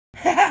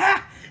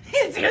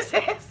It's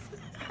useless.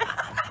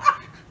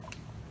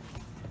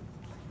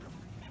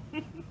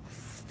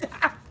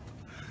 Stop.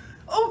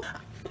 Oh.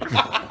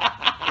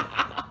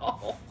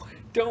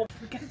 Don't.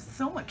 We're getting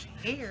so much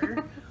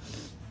hair.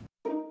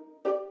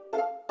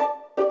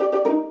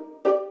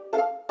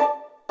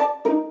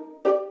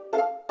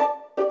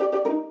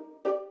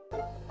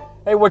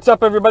 Hey, what's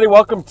up, everybody?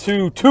 Welcome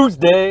to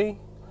Tuesday.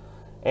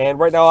 And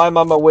right now I'm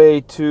on my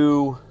way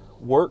to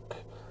work.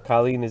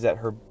 Colleen is at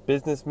her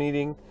business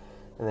meeting,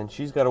 and then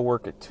she's got to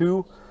work at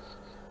 2.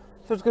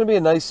 So it's going to be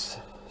a nice,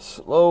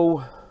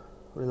 slow,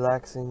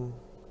 relaxing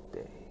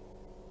day.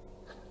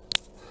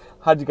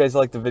 How'd you guys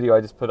like the video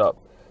I just put up?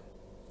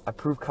 I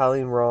proved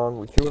Colleen wrong.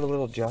 We threw in a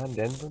little John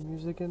Denver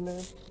music in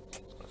there.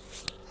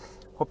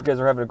 Hope you guys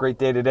are having a great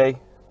day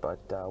today, but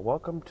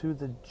welcome to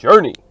the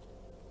journey.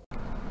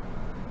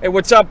 Hey,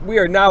 what's up? We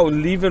are now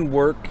leaving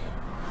work.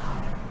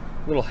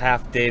 Little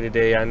half day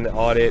today on the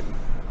audit.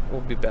 We'll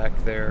be back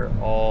there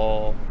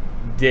all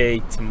day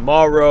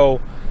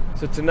tomorrow.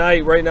 So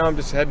tonight, right now, I'm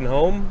just heading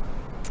home.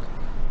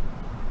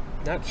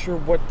 Not sure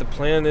what the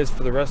plan is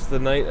for the rest of the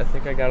night. I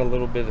think I got a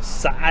little bit of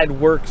side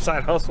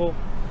hustle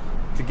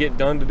to get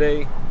done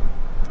today.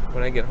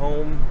 When I get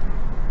home,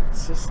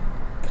 it's just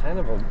kind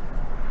of a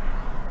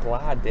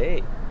blah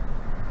day.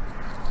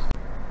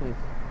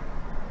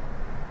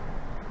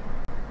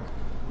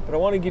 But I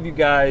want to give you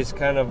guys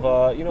kind of,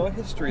 a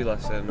history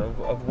lesson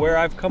of where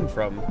I've come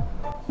from.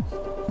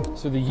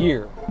 So the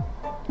year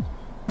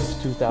was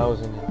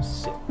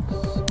 2006.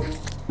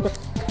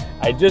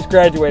 I just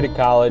graduated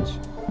college.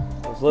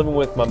 I was living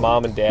with my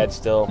mom and dad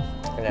still.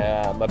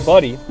 And my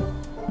buddy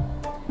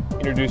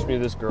introduced me to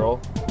this girl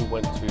who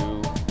went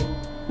to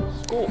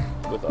school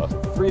with us.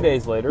 3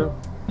 days later,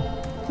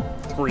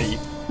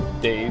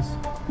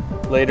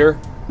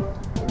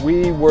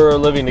 we were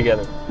living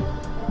together.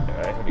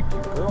 I had a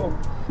cute girl.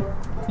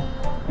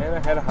 And I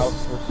had a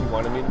house where she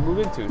wanted me to move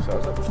into. So I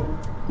was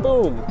like,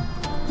 boom.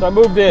 So I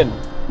moved in.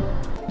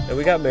 And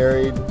we got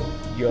married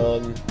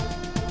young.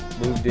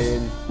 Moved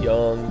in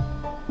young.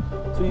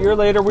 So a year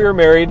later, we were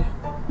married.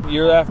 A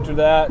year after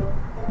that,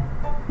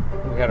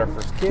 we had our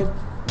first kid,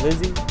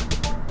 Lizzie.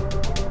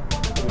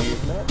 We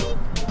met.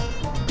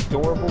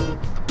 Adorable.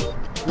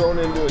 Grown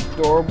into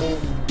adorable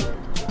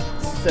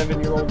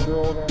 7-year-old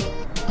girl now.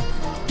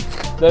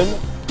 Then,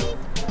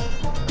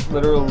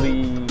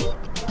 literally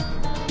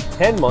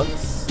 10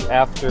 months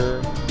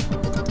after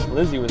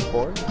Lizzie was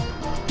born,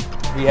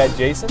 we had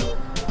Jason,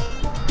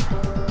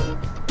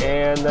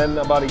 and then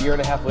about a year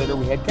and a half later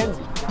we had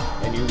Kenzie,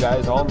 and you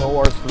guys all know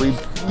our 3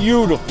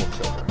 beautiful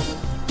children.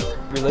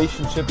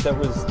 Relationship that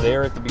was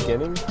there at the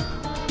beginning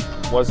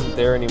wasn't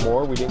there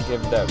anymore. We didn't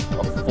give that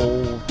a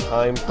full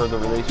time for the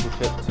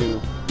relationship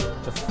to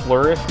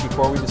flourish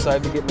before we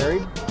decided to get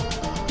married,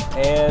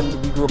 and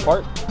we grew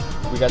apart.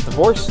 We got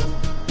divorced,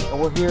 and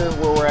we're here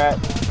where we're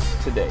at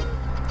today.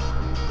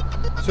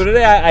 So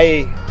today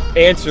I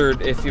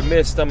answered, if you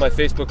missed on my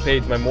Facebook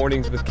page, my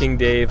Mornings with King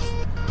Dave,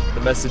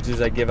 the messages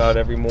I give out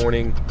every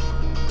morning,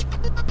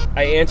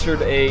 I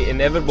answered an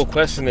inevitable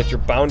question that you're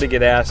bound to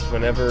get asked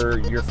whenever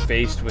you're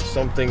faced with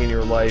something in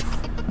your life,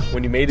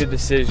 when you made a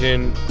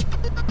decision,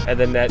 and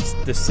then that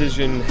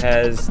decision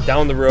has,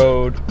 down the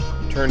road,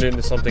 turned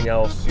into something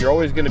else. You're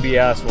always going to be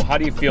asked, well, how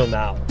do you feel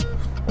now?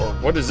 Or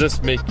what does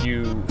this make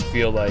you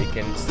feel like?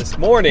 And this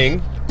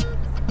morning,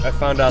 I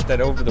found out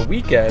that over the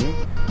weekend,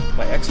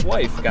 my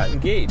ex-wife got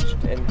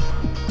engaged. And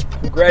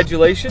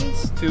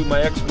congratulations to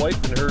my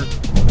ex-wife and her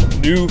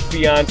new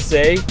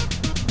fiance.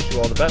 Wish you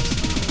all the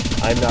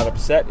best. I'm not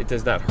upset. It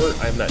does not hurt.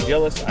 I'm not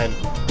jealous. I'm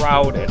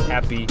proud and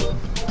happy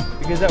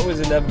because that was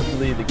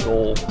inevitably the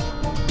goal.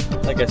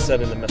 Like I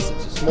said in the message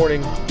this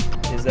morning,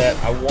 is that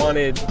I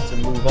wanted to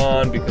move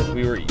on because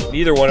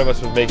neither one of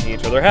us was making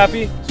each other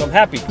happy. So I'm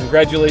happy.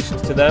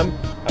 Congratulations to them.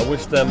 I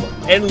wish them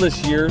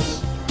endless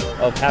years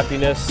of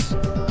happiness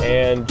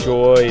and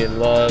joy and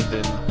love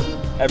and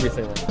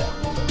everything like that.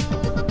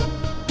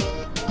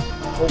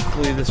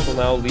 Hopefully this will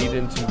now lead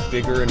into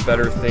bigger and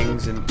better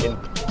things and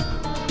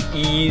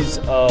ease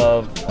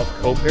of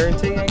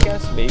co-parenting, I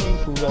guess. Maybe.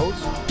 Who knows?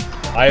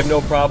 I have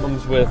no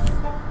problems with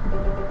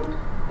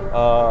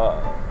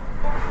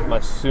my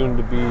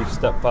soon-to-be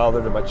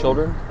stepfather to my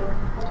children.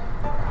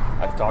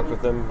 I've talked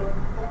with him.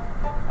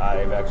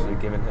 I've actually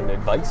given him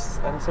advice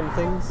on some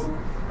things.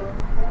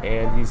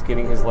 And he's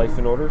getting his life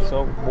in order,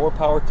 so more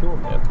power to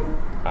him, man.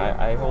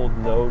 I hold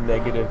no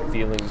negative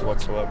feelings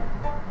whatsoever.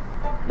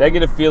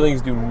 Negative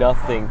feelings do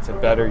nothing to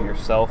better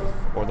yourself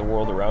or the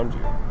world around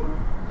you.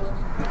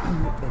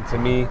 And to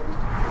me,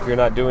 if you're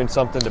not doing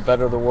something to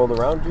better the world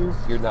around you,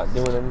 you're not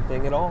doing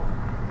anything at all.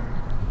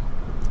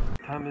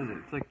 What time is it?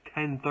 It's like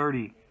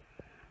 10:30.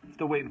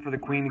 Still waiting for the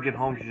queen to get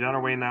home. She's on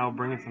her way now,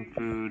 bringing some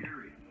food.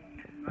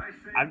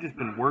 I've just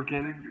been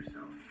working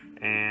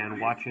and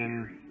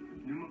watching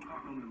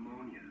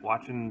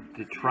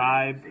the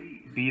tribe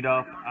beat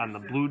up on the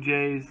Blue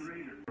Jays.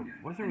 There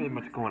wasn't really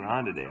much going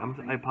on today.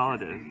 I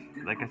apologize.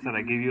 Like I said,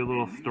 I gave you a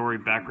little story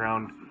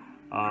background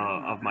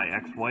of my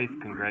ex-wife.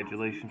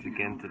 Congratulations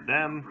again to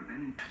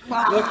them.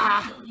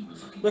 Ah.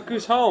 Look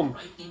who's home.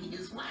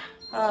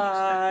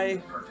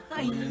 Hi.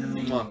 Hi.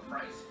 Mwah.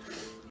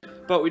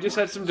 But we just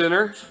had some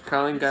dinner.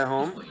 Colleen got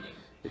home.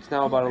 It's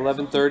now about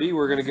 11:30.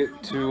 We're gonna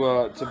get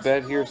to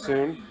bed here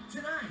soon.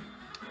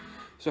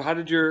 So how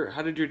did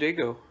your day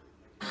go?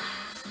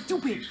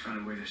 Stupid.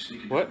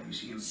 What?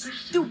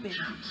 Stupid.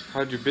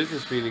 How'd your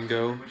business meeting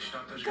go?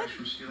 Good.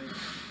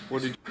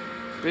 What did?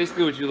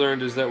 Basically, what you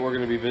learned is that we're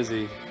gonna be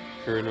busy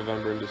for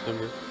November and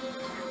December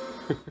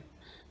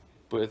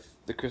with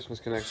the Christmas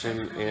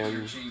Connection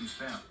and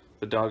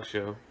the dog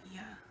show.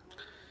 Yeah.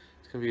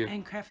 It's gonna be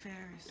And craft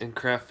fairs. and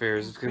craft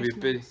fairs. It's gonna be a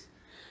Christmas.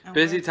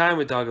 busy time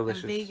with And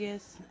Dog-A-Licious.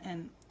 Vegas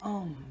and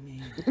oh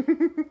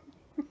man.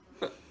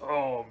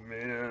 Oh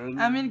man.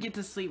 I'm gonna get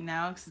to sleep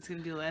now because it's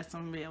gonna be the last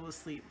time I'm gonna be able to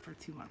sleep for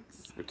 2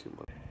 months. For 2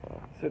 months.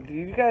 So, do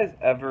you guys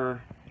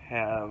ever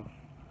have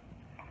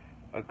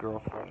a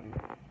girlfriend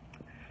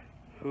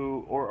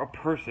who, or a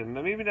person,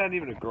 maybe not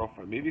even a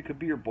girlfriend, maybe it could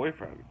be your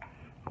boyfriend,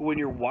 who, when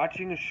you're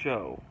watching a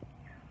show,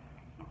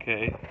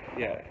 okay,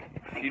 yeah,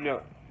 she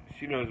knows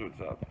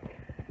what's up.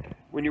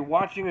 When you're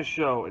watching a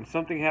show and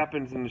something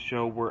happens in the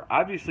show where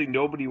obviously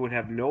nobody would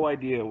have no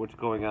idea what's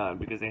going on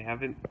because they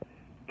haven't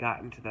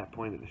gotten to that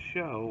point of the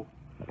show,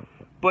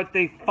 but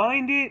they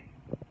find it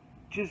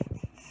just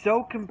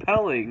so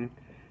compelling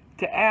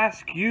to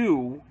ask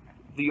you,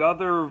 the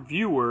other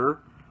viewer,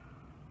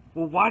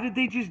 well, why did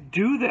they just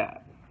do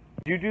that?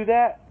 Did you do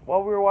that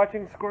while we were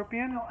watching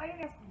Scorpion? No, I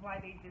didn't ask why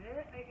they did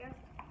it. I asked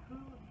who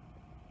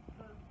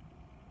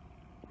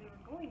they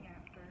were going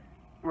after.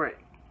 Right.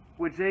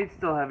 Which they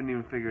still haven't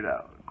even figured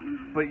out.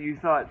 But you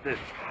thought that,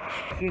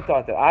 she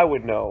thought that I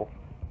would know,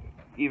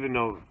 even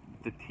though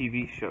the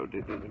TV show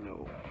didn't even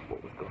know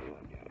what was going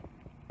on yet.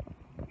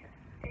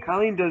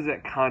 Colleen does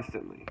that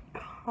constantly.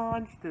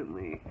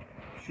 Constantly.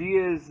 She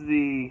is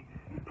the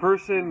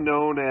person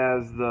known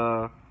as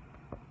the,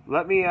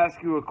 let me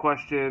ask you a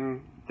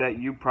question that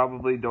you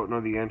probably don't know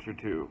the answer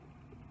to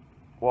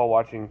while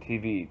watching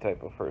TV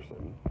type of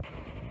person.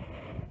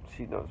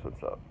 She knows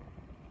what's up.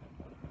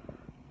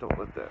 Don't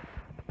let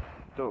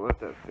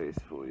that face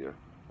fool you.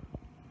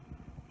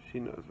 She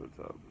knows what's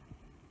up.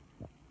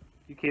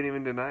 You can't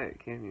even deny it,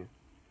 can you?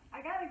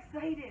 I got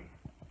excited.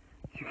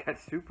 You got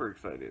super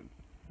excited.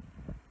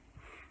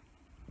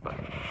 But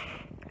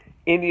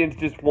Indians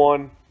just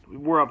won.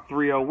 We're up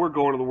 3-0. We're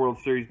going to the World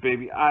Series,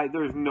 baby.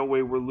 There's no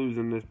way we're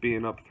losing this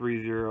being up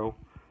 3-0.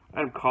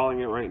 I'm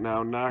calling it right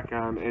now. Knock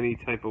on any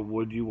type of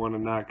wood you want to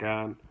knock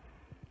on.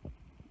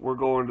 We're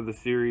going to the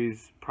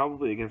series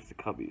probably against the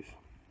Cubbies.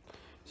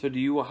 So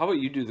how about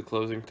you do the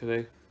closing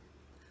today?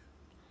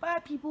 Bye,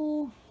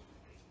 people.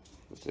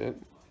 That's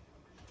it?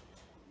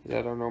 Is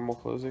that our normal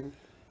closing?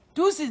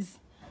 Deuces.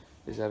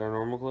 Is that our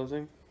normal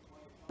closing?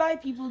 Bye,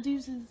 people.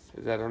 Deuces.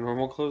 Is that our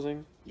normal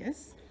closing?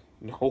 Yes.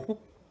 No.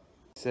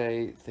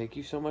 Say thank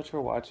you so much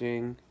for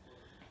watching.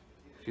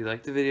 If you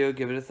liked the video,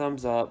 give it a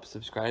thumbs up.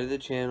 Subscribe to the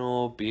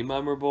channel. Be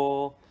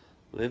memorable.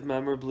 Live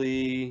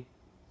memorably.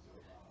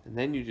 And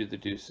then you do the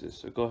deuces.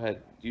 So go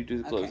ahead. You do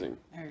the closing.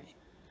 All right.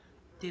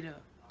 Ditto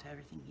to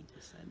everything he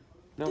just said.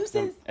 No, 'cause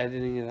I'm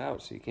editing it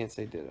out, so you can't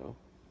say ditto.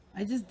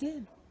 I just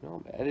did. No,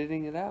 I'm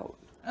editing it out.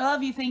 I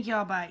love you. Thank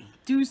y'all. Bye.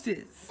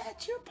 Deuces.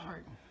 That's your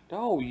part.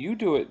 No, you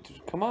do it.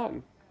 Come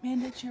on.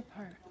 Man, that's your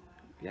part.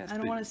 Yes. I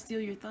don't want to steal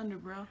your thunder,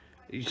 bro.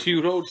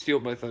 You don't steal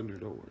my thunder.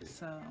 Don't worry.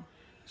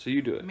 So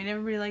you do it. I mean,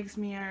 everybody likes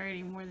me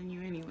already more than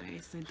you anyway,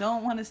 so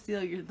don't want to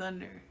steal your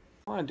thunder.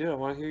 Come on, dude. I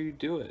want to hear you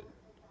do it.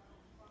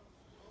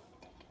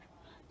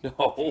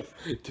 No,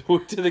 do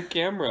it to the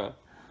camera.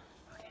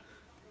 Okay.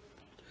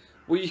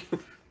 Will you?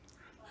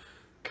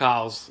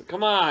 Colls,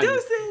 come on.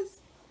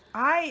 Deuces.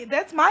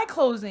 That's my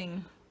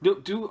closing.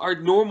 Do our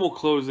normal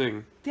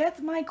closing. That's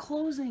my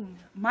closing.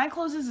 My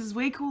closes is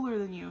way cooler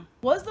than you.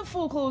 Was the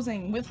full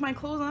closing with my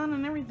clothes on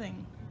and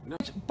everything. No.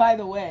 Which, by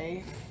the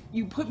way,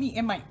 you put me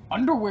in my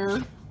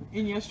underwear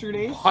in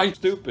yesterday. Why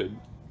stupid?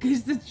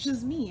 Because it's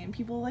just me, and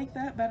people like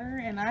that better,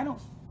 and I don't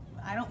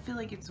feel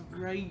like it's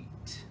right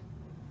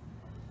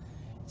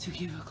to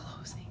give a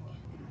closing.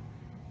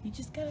 You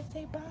just gotta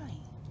say bye.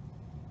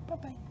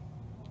 Bye-bye.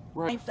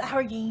 Right. My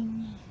flower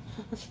game.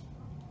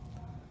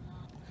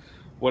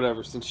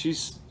 Whatever, since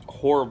she's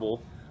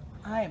horrible.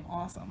 I am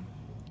awesome.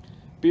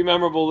 Be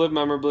memorable, live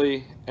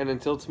memorably, and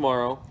until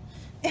tomorrow.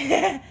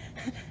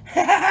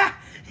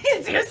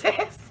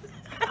 Deuces.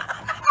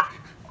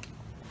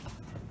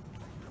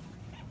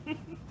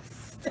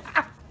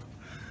 Stop.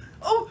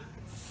 Oh,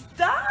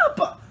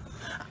 stop.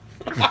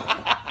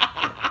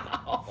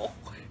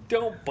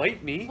 Don't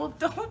bite me. Well,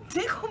 don't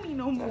tickle me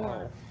no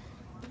more.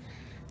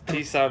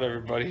 Peace out,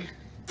 everybody.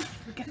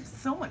 You got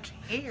so much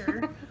hair.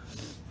 I'm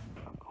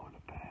going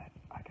to bed.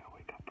 I gotta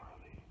wake up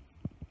early.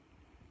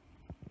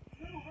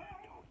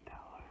 Don't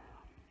tell her.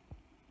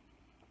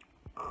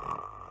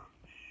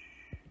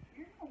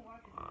 You're gonna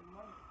watch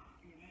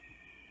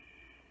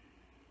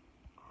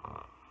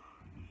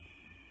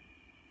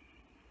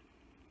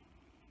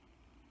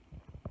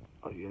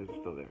Oh, you guys are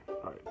still there.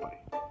 Alright, bye.